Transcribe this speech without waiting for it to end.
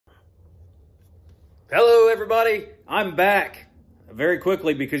everybody. I'm back very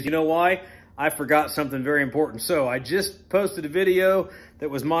quickly because you know why? I forgot something very important. So I just posted a video that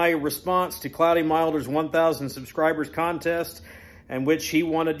was my response to Cloudy Milder's 1,000 subscribers contest, in which he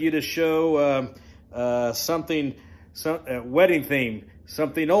wanted you to show something wedding theme,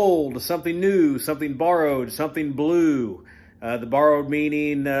 something old, something new, something borrowed, something blue. The borrowed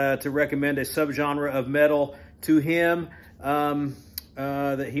meaning to recommend a subgenre of metal to him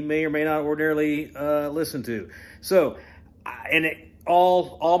that he may or may not ordinarily listen to. So,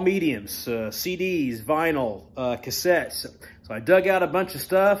 all mediums, CDs, vinyl, cassettes. So I dug out a bunch of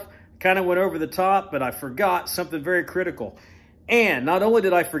stuff, kind of went over the top, but I forgot something very critical. And not only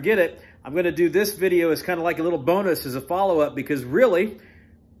did I forget it, I'm going to do this video as kind of like a little bonus as a follow-up, because really,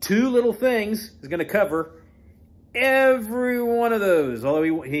 two little things is going to cover every one of those.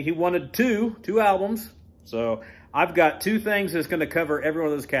 Although he wanted two albums. So I've got two things that's going to cover every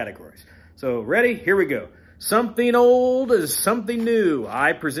one of those categories. So ready? Here we go. Something old is something new.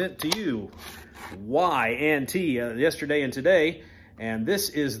 I present to you Y&T, Yesterday and Today. And this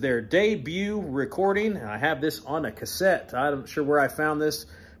is their debut recording. I have this on a cassette. I'm not sure where I found this.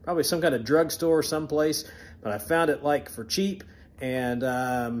 Probably some kind of drugstore someplace. But I found it like for cheap. And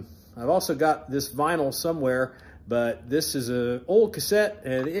I've also got this vinyl somewhere. But this is an old cassette,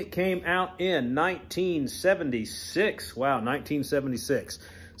 and it came out in 1976. Wow, 1976.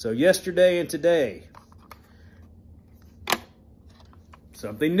 So Yesterday and Today.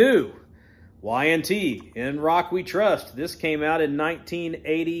 Something new. Y&T, In Rock We Trust. This came out in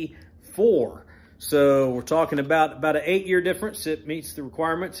 1984. So we're talking about an 8-year difference. It meets the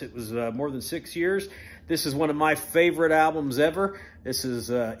requirements. It was more than 6 years. This is one of my favorite albums ever. This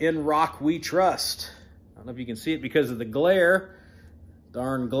is In Rock We Trust. I don't know if you can see it because of the glare.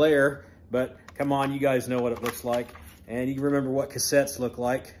 Darn glare. But come on, you guys know what it looks like. And you can remember what cassettes look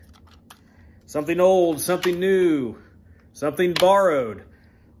like. Something old, something new, something borrowed.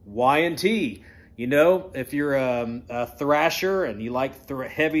 Y&T. You know, if you're a thrasher and you like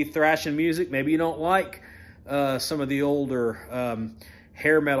heavy thrashing music, maybe you don't like some of the older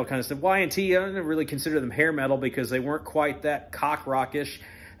hair metal kind of stuff. Y&T, I don't really consider them hair metal because they weren't quite that cock rockish,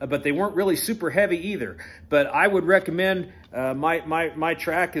 but they weren't really super heavy either. But I would recommend, my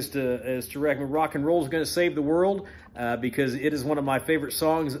track is to recommend Rock and Roll is Gonna Save the World, because it is one of my favorite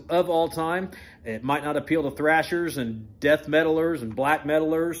songs of all time. It might not appeal to thrashers and death metalers and black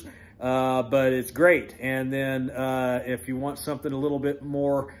metalers, but it's great. And then if you want something a little bit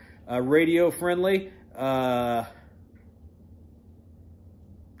more radio friendly, Don't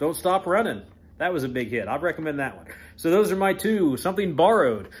Stop Running. That was a big hit. I'd recommend that one. So those are my two. Something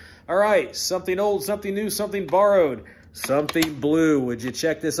borrowed. All right. Something old, something new, something borrowed. Something blue. Would you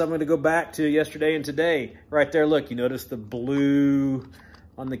check this? I'm going to go back to Yesterday and Today. Right there, look. You notice the blue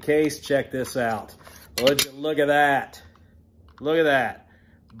on the case? Check this out. Would you look at that? Look at that.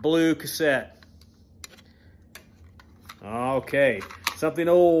 Blue cassette. Okay. Something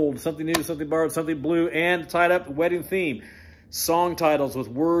old, something new, something borrowed, something blue, and tied up wedding theme. Song titles with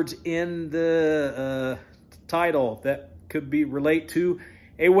words in the title that could relate to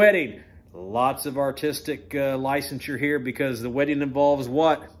a wedding. Lots of artistic licensure here because the wedding involves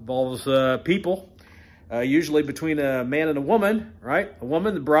what? Involves people, usually between a man and a woman, right? A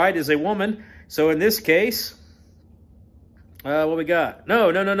woman, the bride is a woman. So in this case, what we got? No.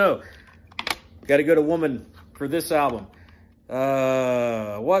 Got to go to woman for this album.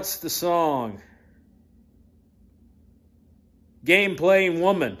 What's the song? Game playing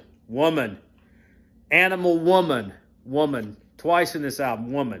woman, woman. Animal woman, woman. Twice in this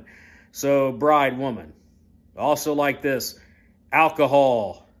album, woman. So bride, woman. Also like this,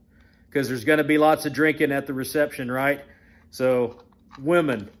 alcohol. Because there's going to be lots of drinking at the reception, right? So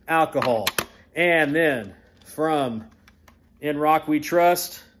women, alcohol. And then from In Rock We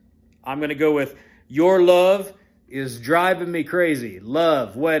Trust, I'm going to go with Your Love Is Driving Me Crazy.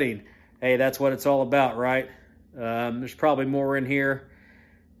 Love, wedding. Hey, that's what it's all about, right? There's probably more in here.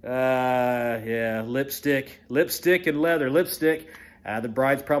 Yeah, lipstick and leather. Lipstick. The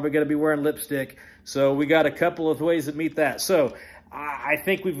bride's probably going to be wearing lipstick. So we got a couple of ways to meet that. So I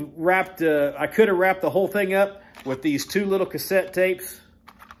think we've wrapped, I could have wrapped the whole thing up with these two little cassette tapes.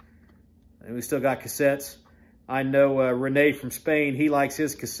 And we still got cassettes. I know Renee from Spain, he likes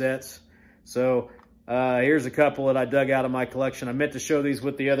his cassettes. So here's a couple that I dug out of my collection. I meant to show these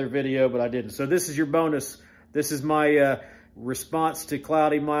with the other video, but I didn't. So this is your bonus. This is my response to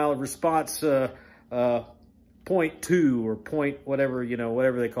Cloudy Mild, response point 2 or point whatever, you know,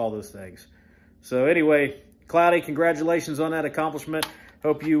 whatever they call those things. So anyway, Cloudy, congratulations on that accomplishment.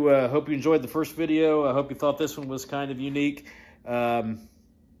 Hope you enjoyed the first video. I hope you thought this one was kind of unique. Let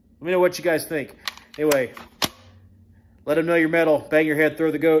me know what you guys think. Anyway, let them know your metal. Bang your head,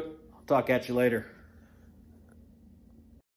 throw the goat. I'll talk at you later.